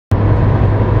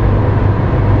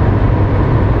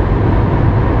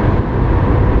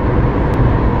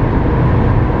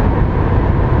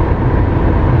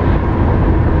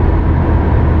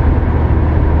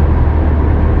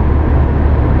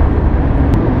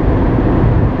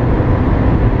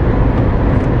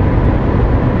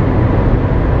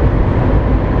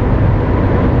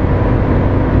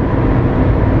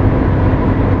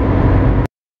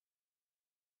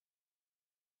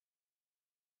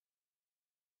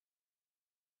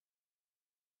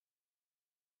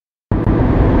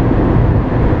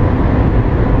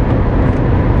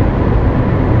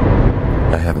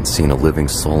haven't seen a living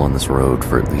soul on this road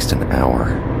for at least an hour.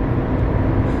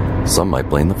 Some might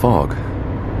blame the fog.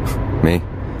 Me?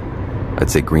 I'd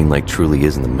say Greenlake truly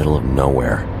is in the middle of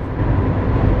nowhere.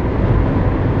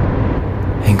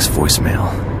 Hank's voicemail.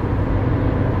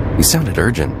 He sounded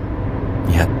urgent,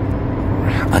 yet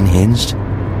unhinged.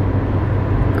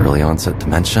 Early onset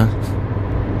dementia.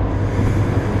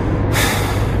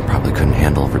 Probably couldn't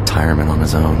handle retirement on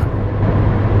his own.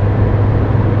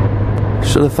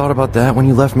 Should have thought about that when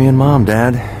you left me and Mom,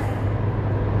 Dad.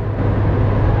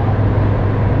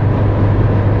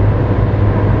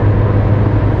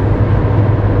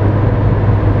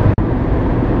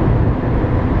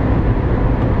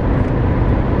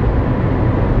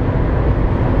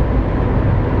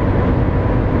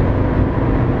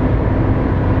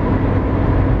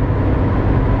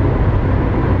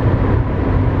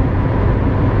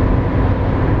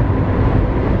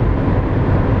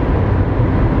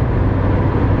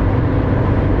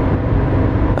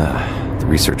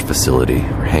 Research facility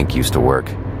where Hank used to work.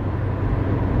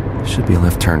 Should be a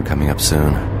left turn coming up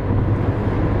soon.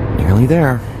 Nearly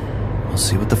there. We'll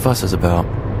see what the fuss is about.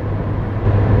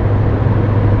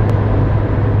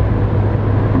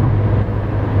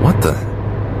 What the?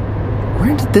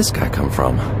 Where did this guy come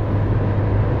from? What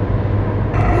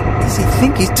does he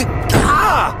think he's doing?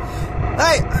 Ah!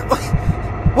 Hey!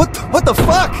 What the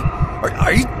fuck?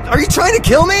 Are you trying to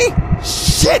kill me?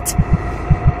 Shit!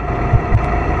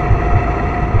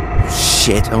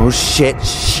 Shit, oh shit.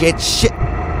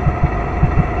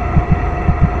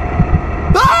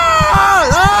 Ah!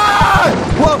 Ah!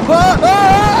 Whoa, whoa,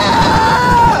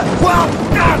 ah! Whoa!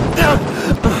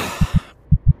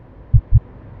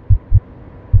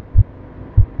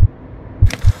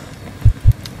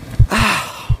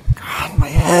 Ah! God, my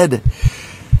head.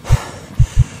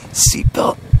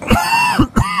 Seatbelt.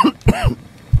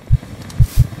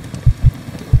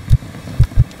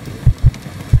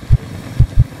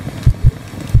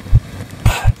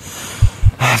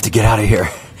 To get out of here.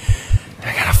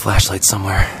 I got a flashlight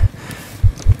somewhere.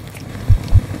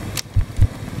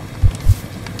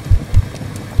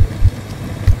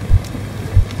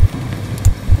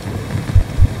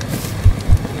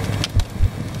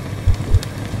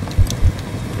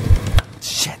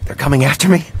 Shit, they're coming after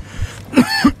me.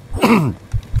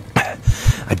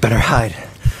 I'd better hide.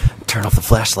 Turn off the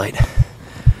flashlight.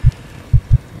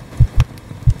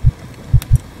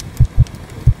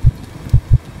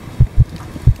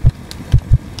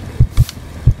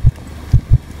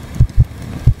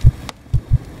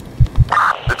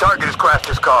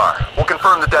 His car. We'll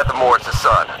confirm the death of Morris'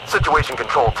 son. Situation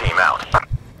control team out.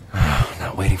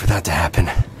 Not waiting for that to happen.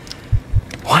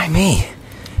 Why me?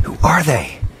 Who are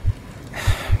they?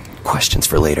 Questions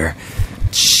for later.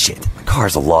 Shit, my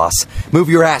car's a loss. Move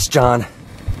your ass, John.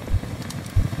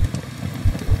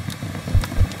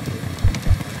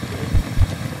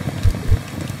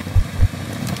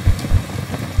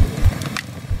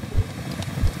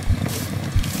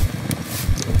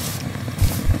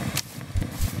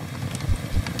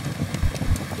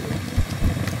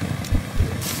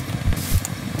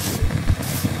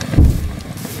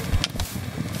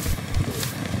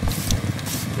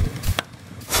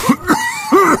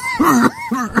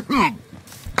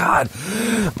 God,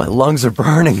 my lungs are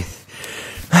burning.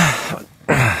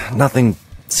 Nothing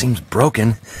seems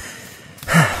broken.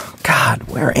 God,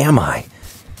 where am I?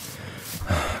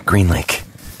 Greenlake,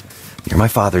 near my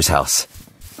father's house.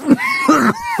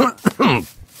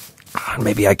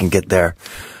 Maybe I can get there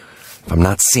if I'm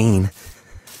not seen.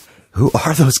 Who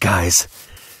are those guys?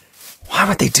 Why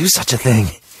would they do such a thing?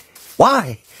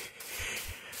 Why?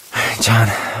 John,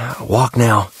 walk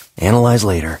now. Analyze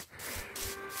later.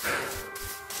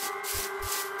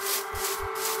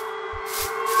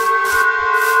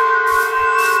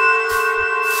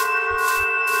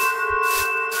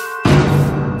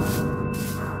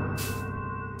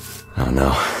 Oh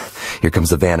no. Here comes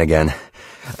the van again.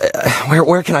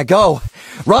 Where can I go?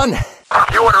 Run!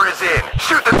 The order is in.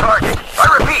 Shoot the target.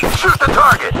 I repeat, shoot the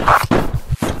target.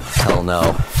 Hell no.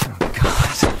 Oh,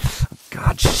 God. Oh,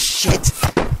 God, shit.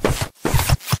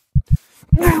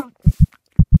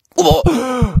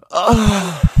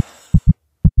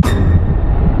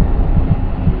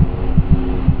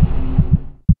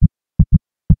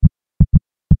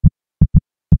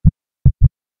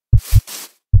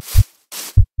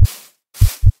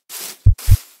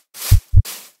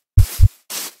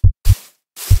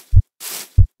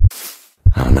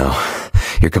 Oh no.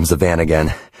 Here comes the van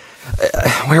again.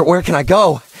 Where can I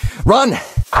go? Run!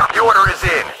 The order is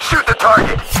in. Shoot the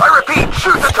target. I repeat,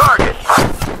 shoot the target.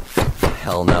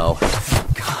 Hell no.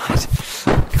 God.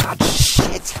 God,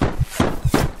 shit.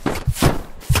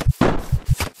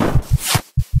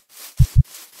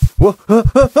 Oh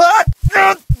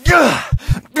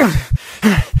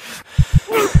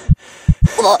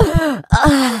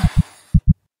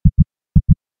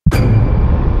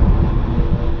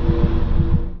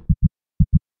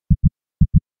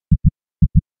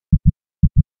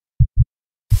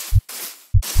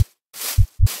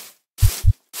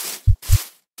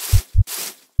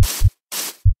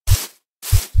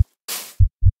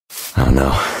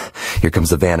no, here comes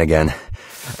the van again.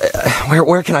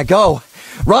 Where can I go?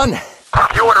 Run!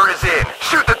 The order is in.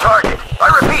 Shoot the target. I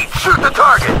repeat, shoot the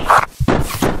target.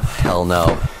 Hell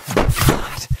no.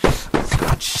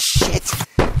 God, shit.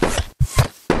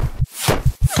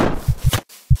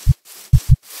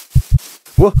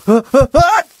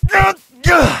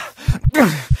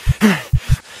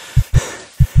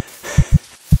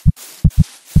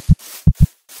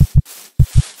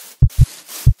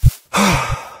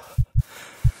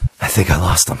 I think I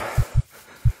lost them.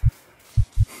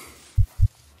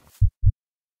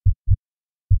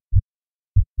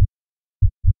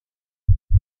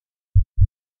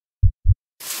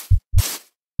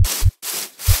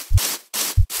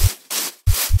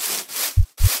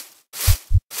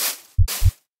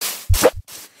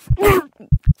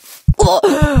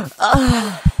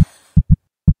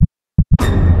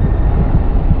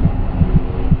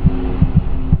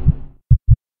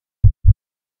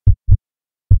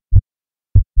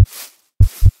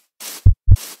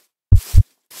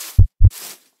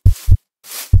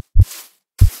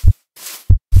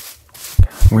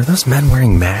 Were those men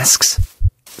wearing masks?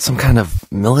 Some kind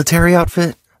of military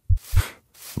outfit?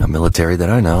 No military that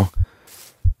I know.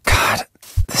 God,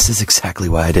 this is exactly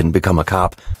why I didn't become a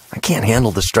cop. I can't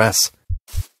handle the stress.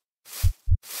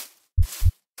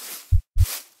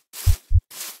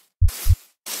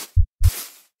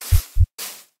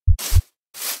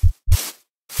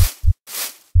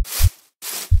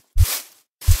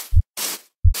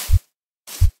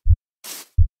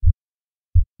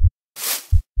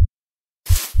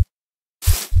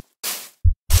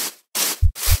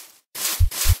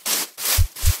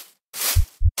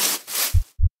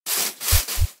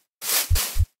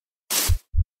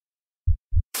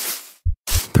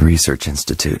 The Research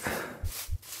Institute.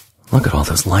 Look at all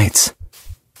those lights.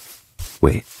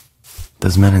 Wait,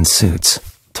 those men in suits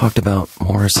talked about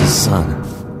Morris's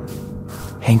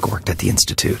son. Hank worked at the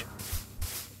Institute.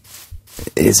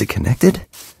 Is it connected?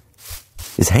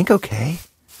 Is Hank okay?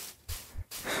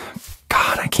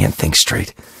 God, I can't think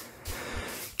straight.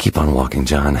 Keep on walking,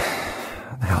 John.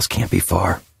 The house can't be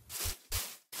far.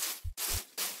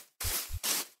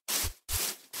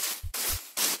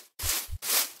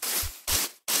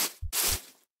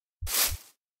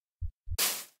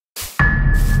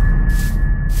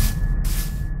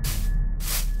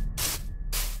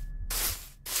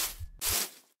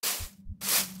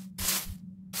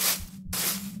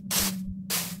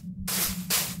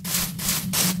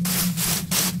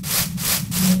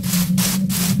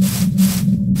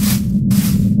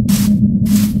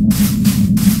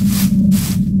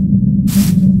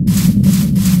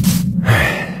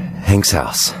 Hank's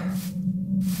house.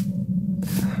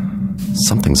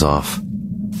 Something's off.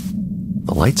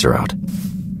 The lights are out.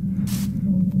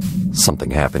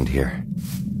 Something happened here.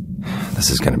 This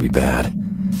is gonna be bad.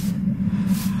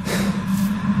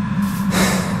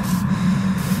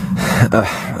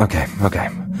 Okay.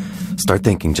 Start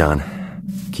thinking, John.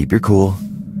 Keep your cool.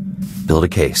 Build a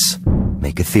case.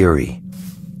 Make a theory.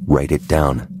 Write it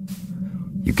down.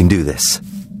 You can do this.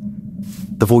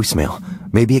 The voicemail.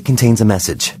 Maybe it contains a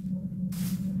message.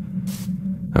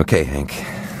 Okay, Hank.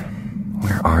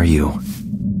 Where are you?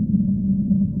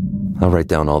 I'll write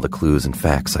down all the clues and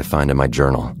facts I find in my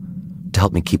journal to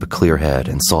help me keep a clear head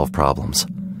and solve problems.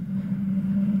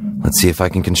 Let's see if I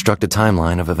can construct a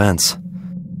timeline of events.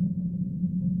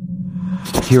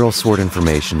 Here I'll sort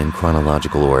information in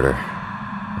chronological order.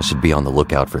 I should be on the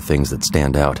lookout for things that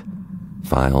stand out.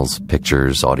 Files,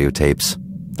 pictures, audio tapes,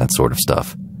 that sort of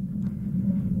stuff.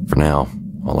 For now,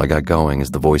 all I got going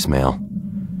is the voicemail.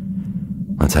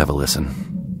 Let's have a listen.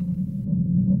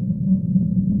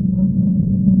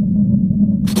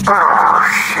 Oh,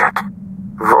 shit.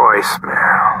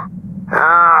 Voicemail.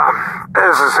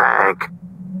 This is Hank.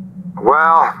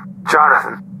 Well,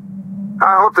 Johnathan,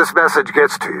 I hope this message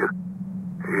gets to you.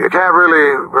 You can't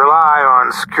really rely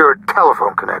on secure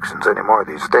telephone connections anymore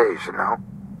these days, you know.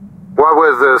 What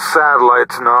with the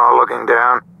satellites and all looking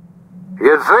down,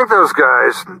 you'd think those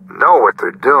guys know what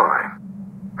they're doing.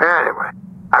 Anyway,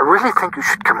 I really think you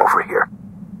should come over here.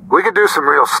 We could do some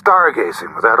real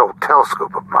stargazing with that old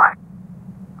telescope of mine.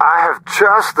 I have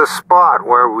just the spot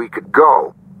where we could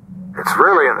go. It's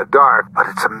really in the dark, but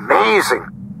it's amazing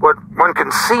what one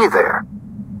can see there.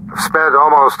 I've spent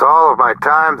almost all of my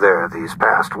time there these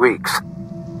past weeks.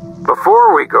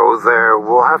 Before we go there,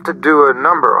 we'll have to do a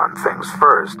number on things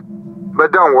first.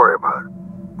 But don't worry about it.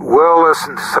 We'll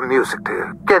listen to some music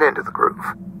to get into the groove.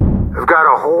 I've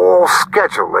got a whole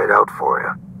schedule laid out for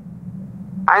you.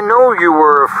 I know you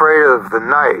were afraid of the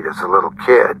night as a little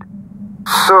kid,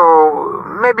 so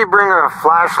maybe bring a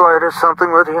flashlight or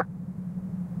something with you?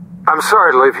 I'm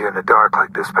sorry to leave you in the dark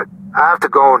like this, but I have to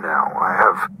go now. I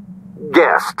have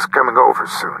guests coming over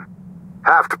soon.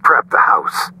 Have to prep the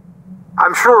house.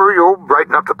 I'm sure you'll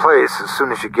brighten up the place as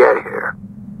soon as you get here.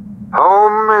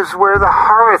 Home is where the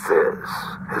hearth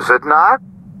is it not?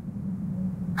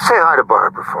 Say hi to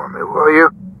Barbara for me, will you?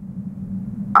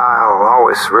 I'll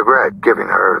always regret giving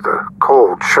her the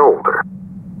cold shoulder.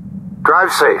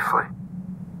 Drive safely.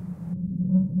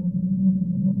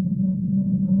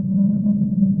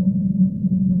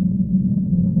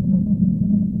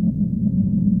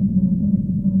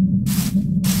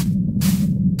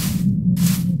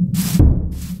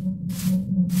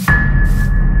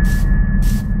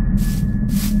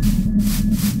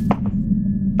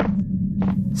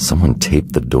 Someone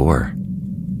taped the door.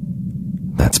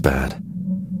 That's bad.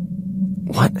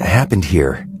 What happened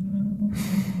here?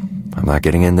 I'm not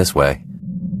getting in this way.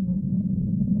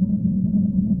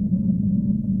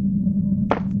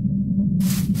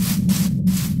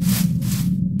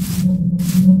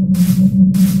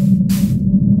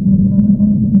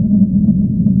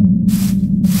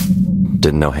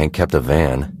 Didn't know Hank kept a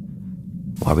van.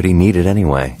 Why would he need it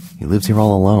anyway? He lives here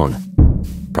all alone.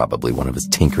 Probably one of his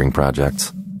tinkering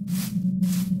projects.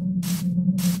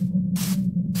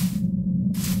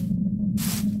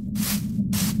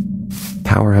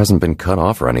 Power hasn't been cut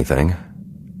off or anything,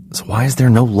 so why is there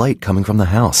no light coming from the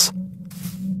house?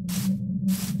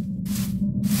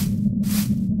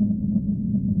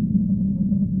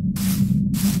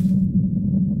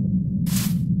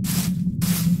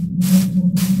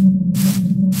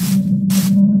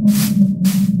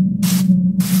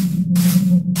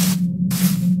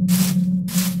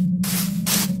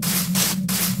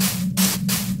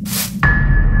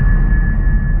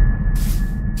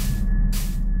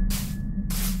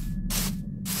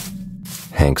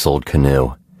 Hank's old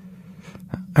canoe.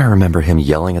 I remember him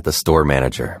yelling at the store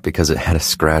manager because it had a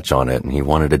scratch on it and he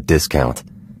wanted a discount.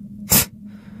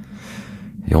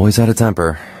 He always had a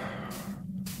temper.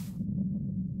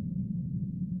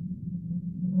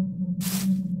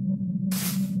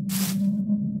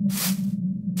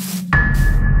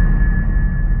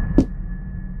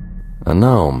 A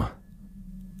gnome.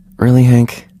 Really,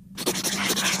 Hank?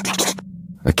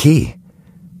 A key.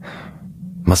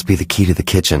 Must be the key to the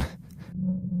kitchen.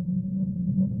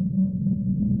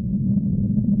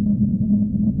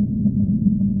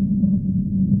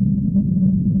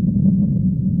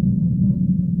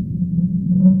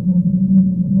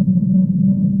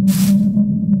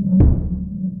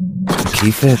 Key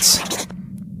fits.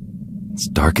 It's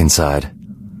dark inside.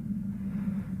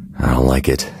 I don't like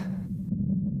it.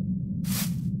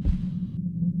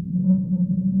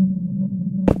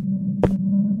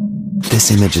 This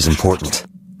image is important.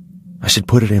 I should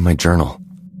put it in my journal.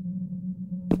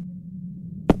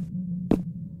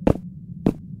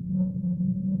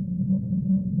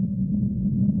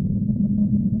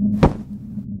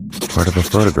 Part of a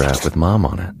photograph with Mom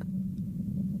on it.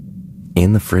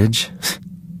 In the fridge?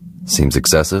 Seems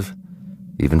excessive,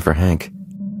 even for Hank.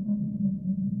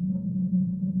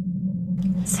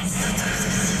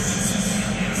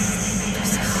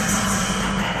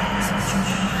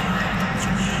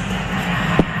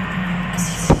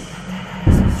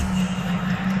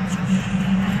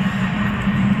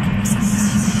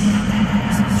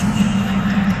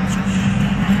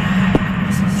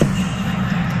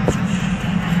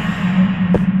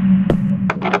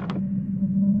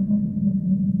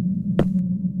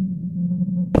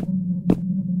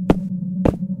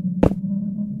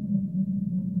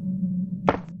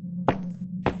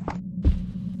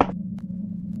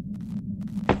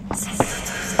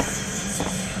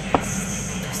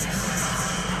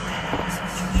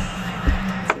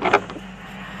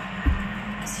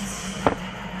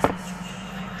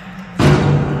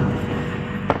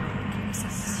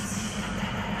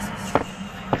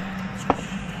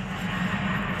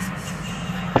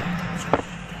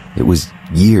 It was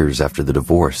years after the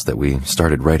divorce that we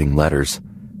started writing letters.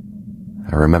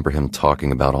 I remember him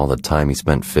talking about all the time he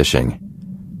spent fishing.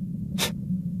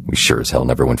 We sure as hell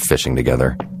never went fishing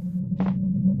together.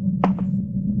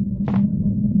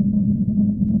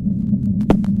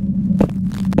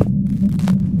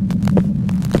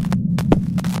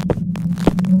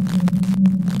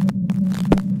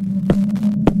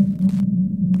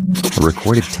 A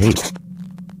recorded tape.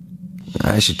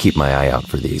 I should keep my eye out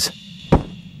for these.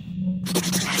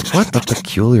 What a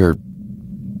peculiar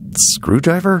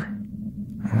screwdriver?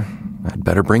 I'd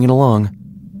better bring it along.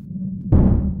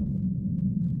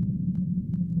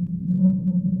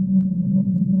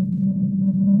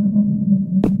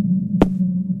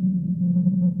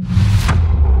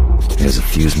 There's a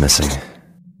fuse missing.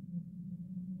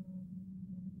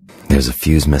 There's a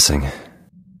fuse missing.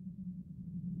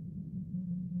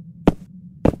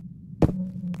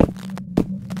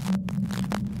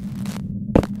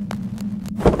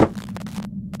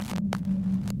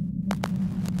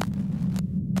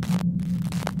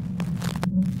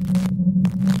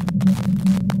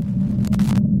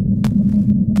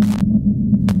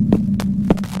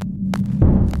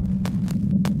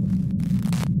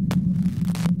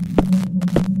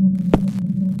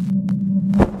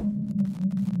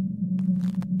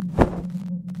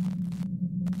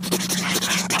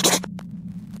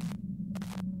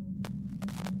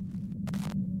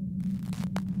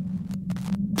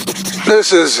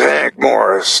 This is Hank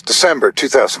Morris, December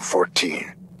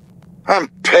 2014. I'm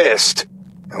pissed.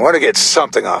 I want to get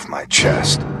something off my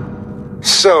chest.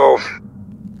 So,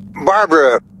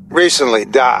 Barbara recently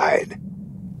died.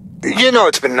 You know,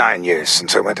 it's been 9 years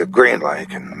since I went to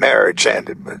Greenlake and the marriage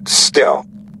ended, but still.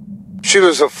 She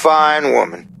was a fine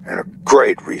woman and a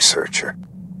great researcher.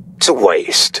 It's a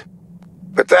waste.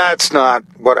 But that's not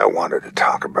what I wanted to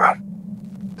talk about.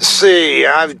 See,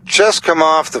 I've just come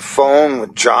off the phone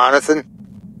with Johnathan.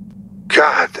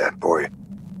 God, that boy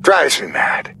drives me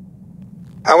mad.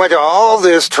 I went to all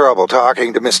this trouble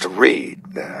talking to Mr. Reed,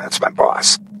 that's my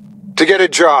boss, to get a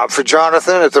job for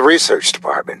Johnathan at the research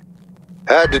department.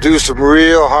 Had to do some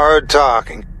real hard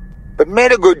talking, but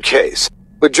made a good case.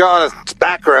 With Johnathan's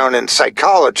background in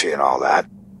psychology and all that,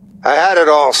 I had it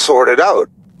all sorted out.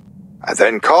 I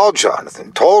then called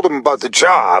Johnathan, told him about the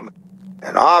job,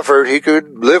 and offered he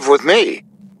could live with me.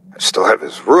 I still have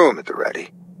his room at the ready.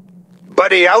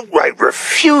 But he outright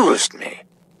refused me.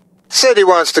 Said he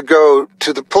wants to go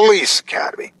to the police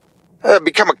academy.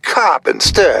 Become a cop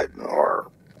instead,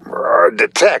 or a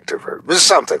detective, or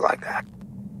something like that.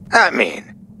 I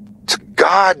mean, it's a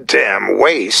goddamn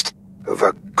waste of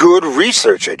a good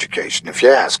research education, if you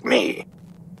ask me.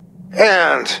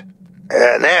 And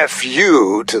an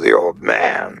F.U. to the old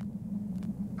man.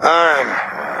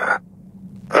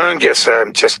 I guess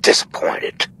I'm just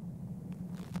disappointed.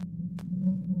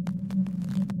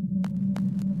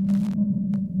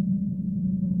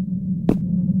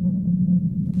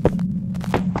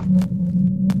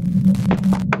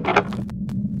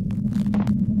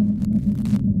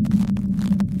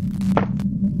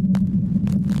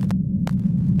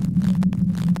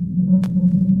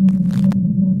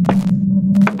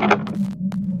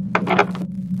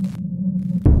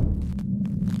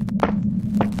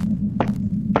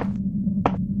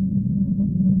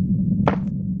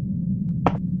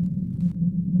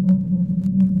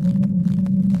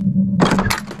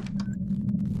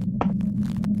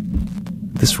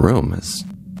 This room is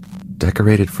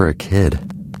decorated for a kid.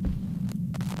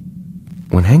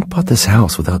 When Hank bought this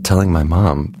house without telling my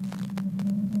mom,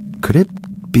 could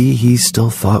it be he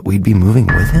still thought we'd be moving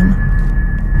with him?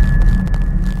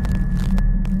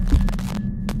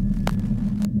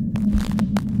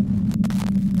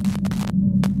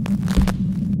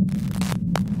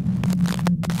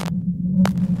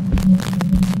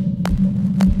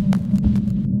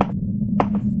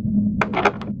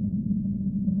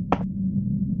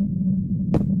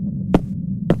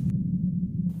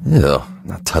 Ew,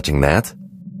 not touching that.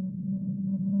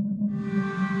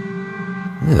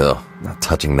 Ew, not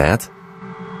touching that.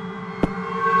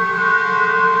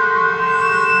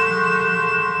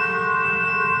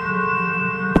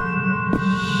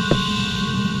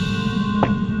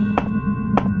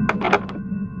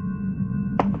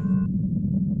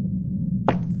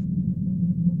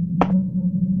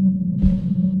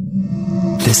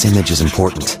 This image is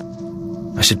important.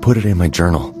 I should put it in my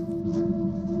journal.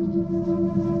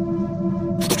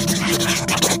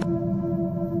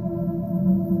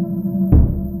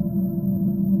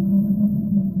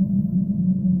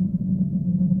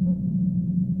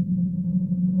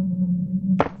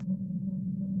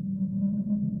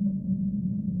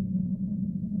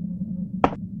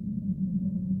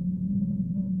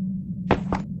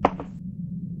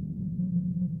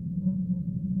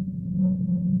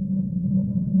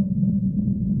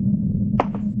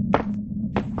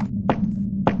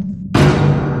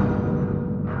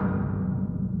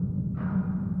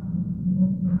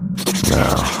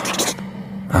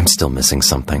 I'm still missing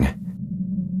something.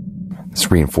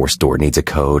 This reinforced door needs a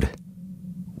code.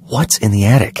 What's in the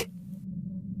attic?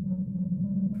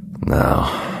 No,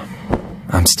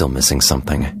 I'm still missing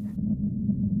something.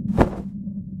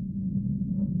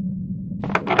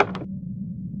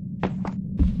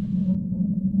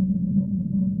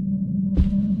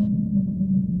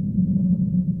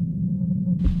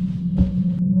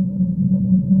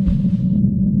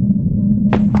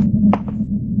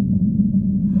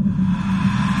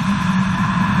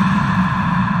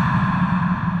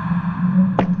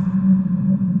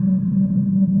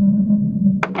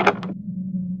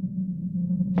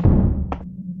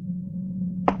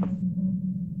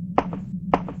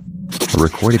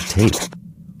 Recorded tape.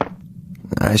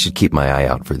 I should keep my eye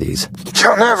out for these.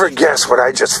 You'll never guess what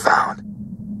I just found.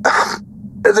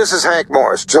 This is Hank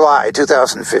Morris, July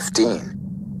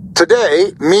 2015.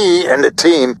 Today, me and the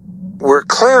team were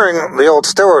clearing the old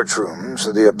storage rooms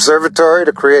of the observatory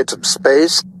to create some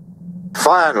space.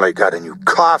 Finally got a new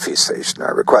coffee station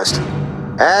I requested.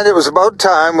 And it was about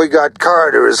time we got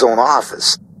Carter his own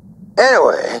office.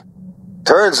 Anyway,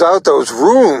 turns out those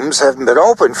rooms haven't been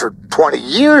open for 20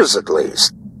 years at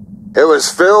least. It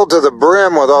was filled to the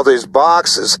brim with all these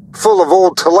boxes full of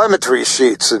old telemetry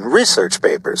sheets and research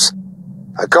papers.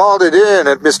 I called it in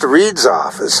at Mr. Reed's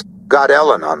office, got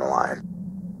Ellen on the line.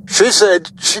 She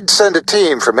said she'd send a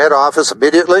team from head office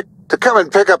immediately to come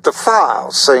and pick up the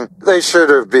files, saying they should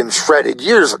have been shredded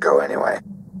years ago anyway.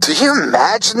 Do you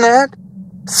imagine that?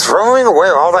 Throwing away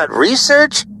all that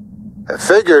research? I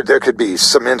figured there could be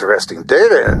some interesting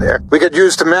data in there we could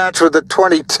use to match with the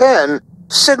 2010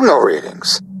 signal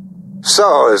readings.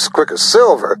 So, as quick as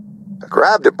silver, I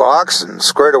grabbed a box and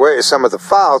squared away some of the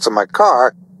files in my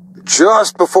car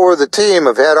just before the team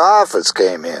of head office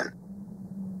came in.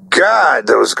 God,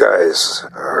 those guys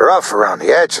are rough around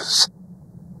the edges.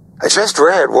 I just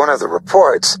read one of the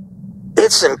reports.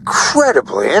 It's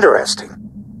incredibly interesting.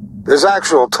 There's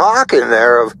actual talk in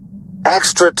there of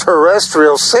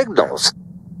extraterrestrial signals.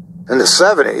 In the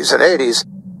 70s and 80s,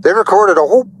 they recorded a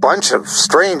whole bunch of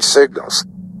strange signals.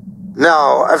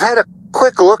 Now, I've had a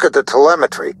quick look at the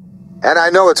telemetry, and I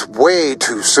know it's way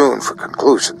too soon for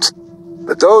conclusions.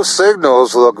 But those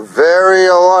signals look very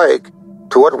alike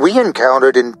to what we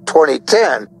encountered in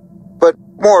 2010, but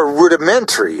more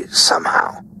rudimentary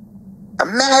somehow.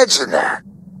 Imagine that.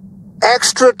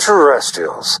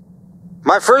 Extraterrestrials.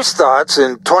 My first thoughts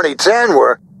in 2010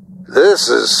 were, this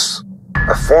is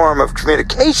a form of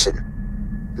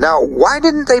communication. Now, why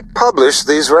didn't they publish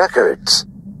these records?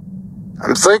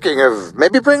 I'm thinking of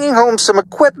maybe bringing home some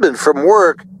equipment from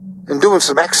work and doing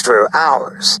some extra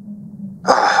hours.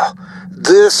 Oh,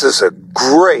 this is a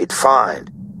great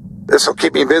find. This will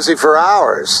keep me busy for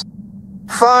hours.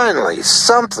 Finally,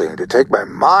 something to take my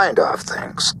mind off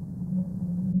things.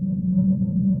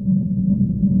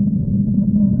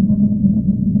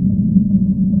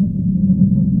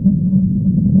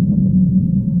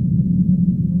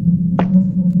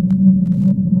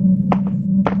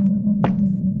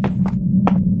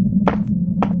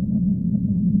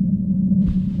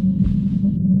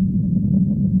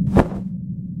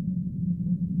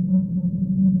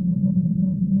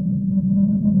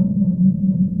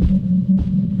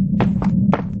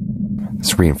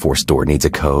 This reinforced door needs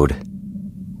a code.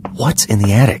 What's in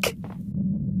the attic?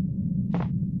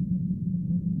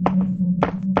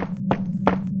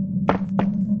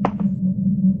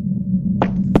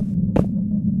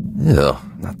 Ew,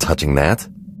 not touching that.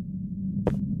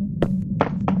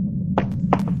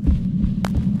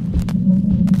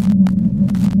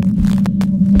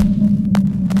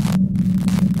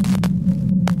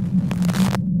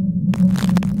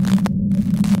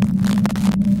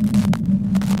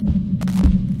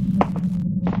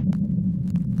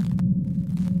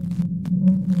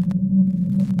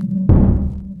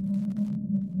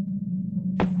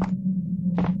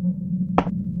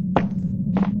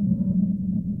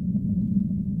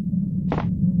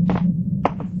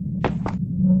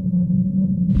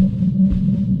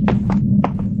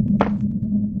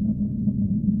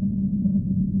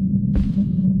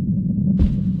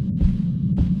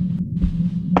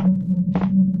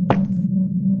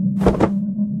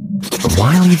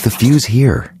 Why leave the fuse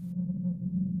here?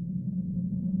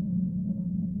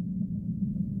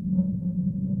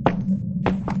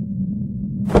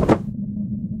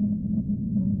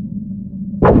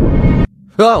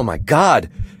 Oh my God!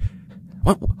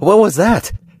 What was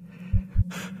that?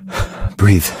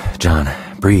 Breathe, John,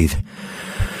 breathe.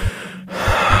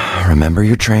 Remember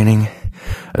your training.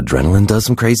 Adrenaline does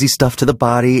some crazy stuff to the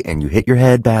body and you hit your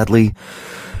head badly.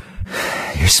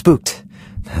 You're spooked.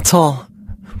 That's all.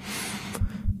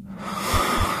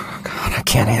 God, I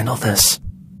can't handle this.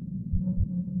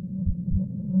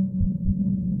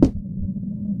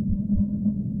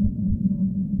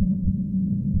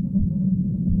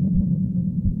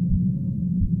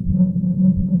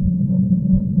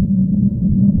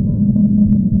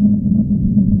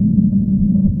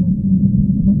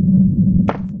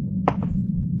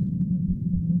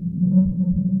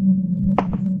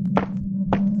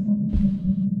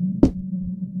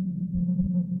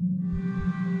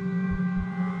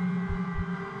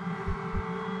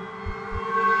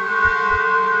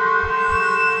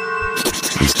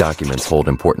 These documents hold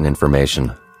important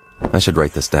information. I should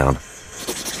write this down.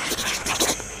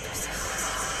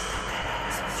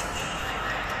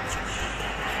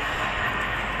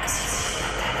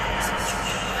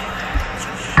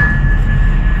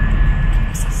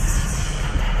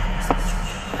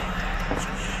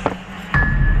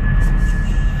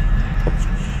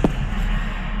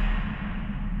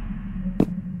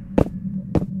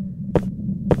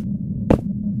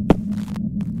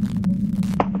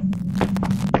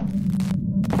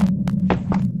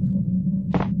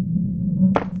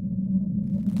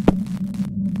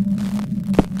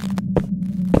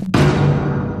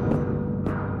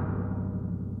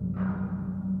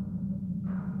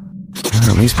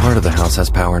 At least part of the house has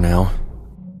power now.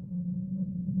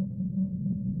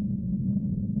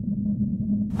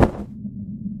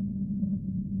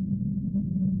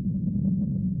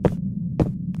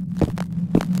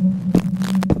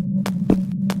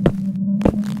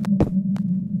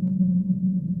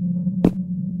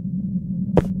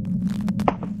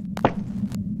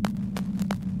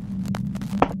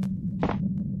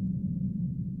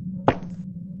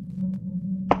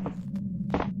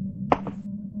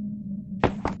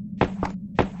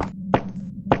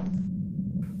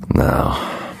 No,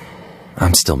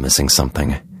 I'm still missing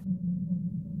something.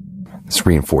 This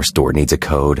reinforced door needs a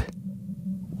code.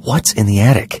 What's in the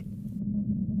attic?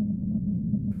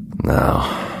 No,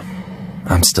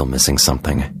 I'm still missing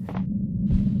something.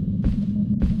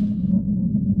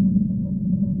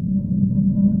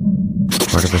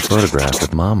 Part of a photograph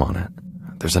with Mom on it.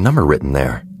 There's a number written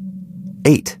there.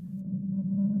 8.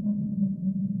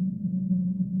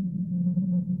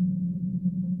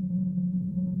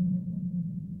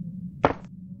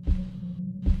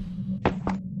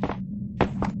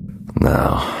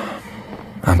 No,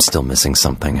 I'm still missing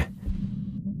something.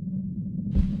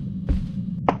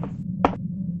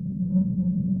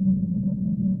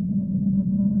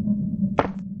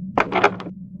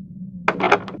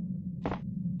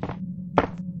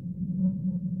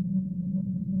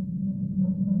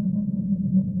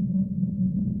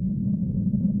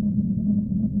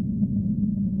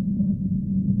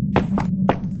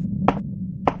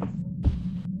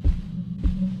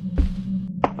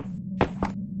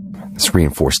 This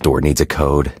reinforced door needs a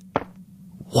code.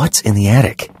 What's in the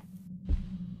attic?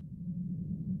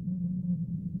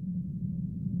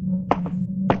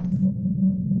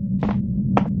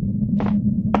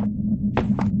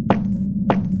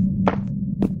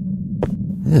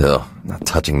 Ew, not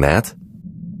touching that.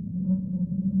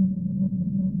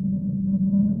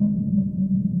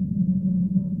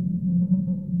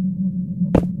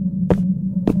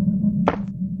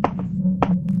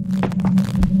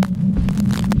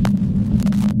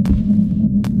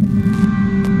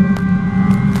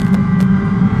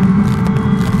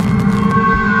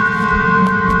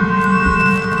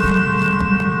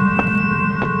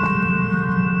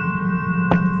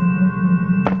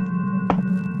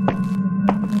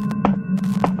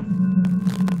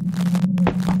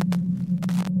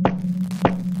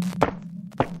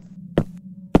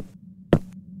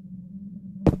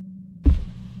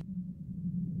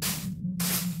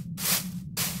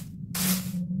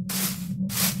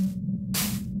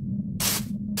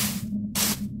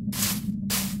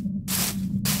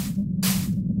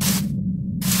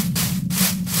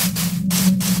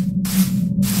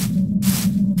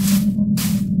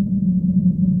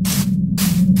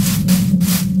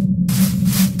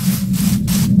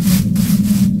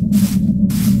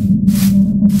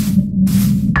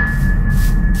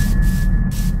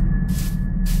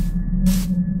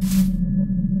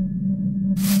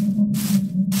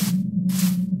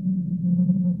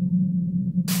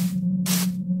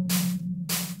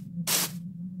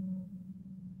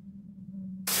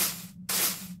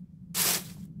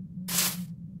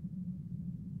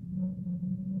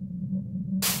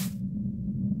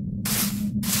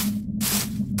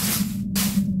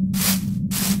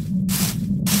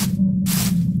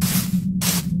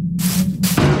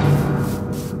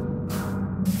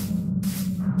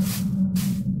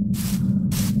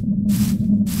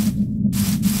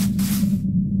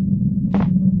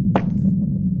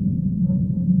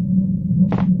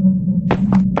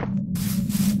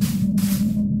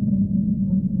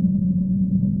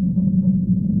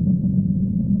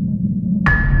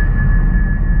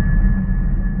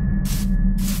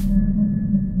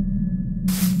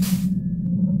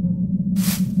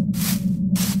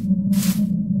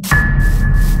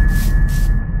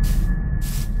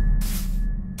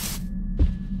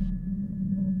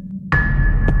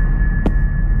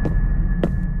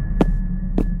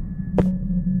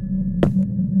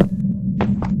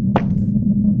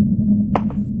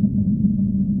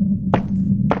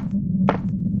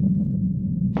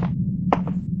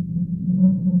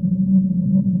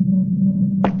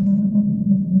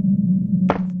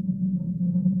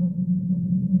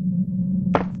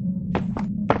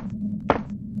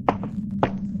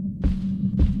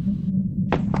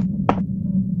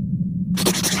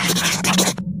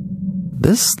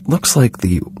 This looks like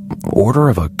the order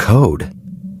of a code.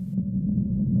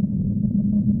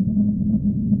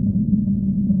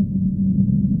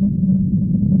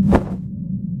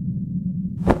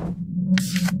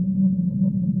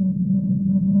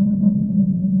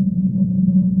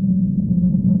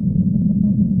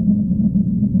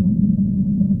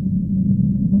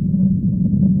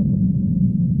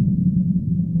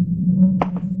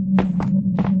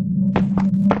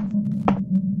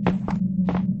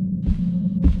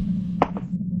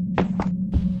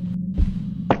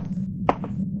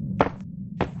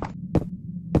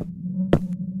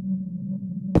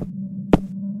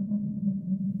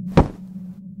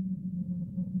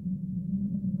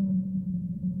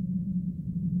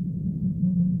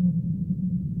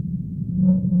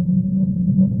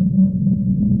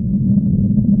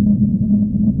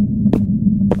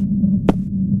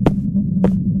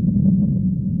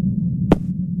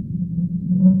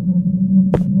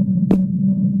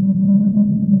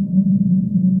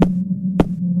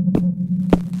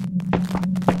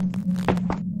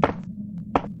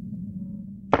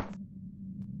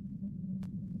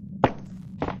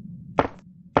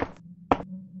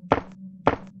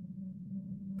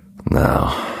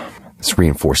 No, this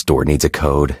reinforced door needs a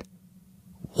code.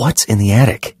 What's in the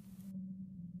attic?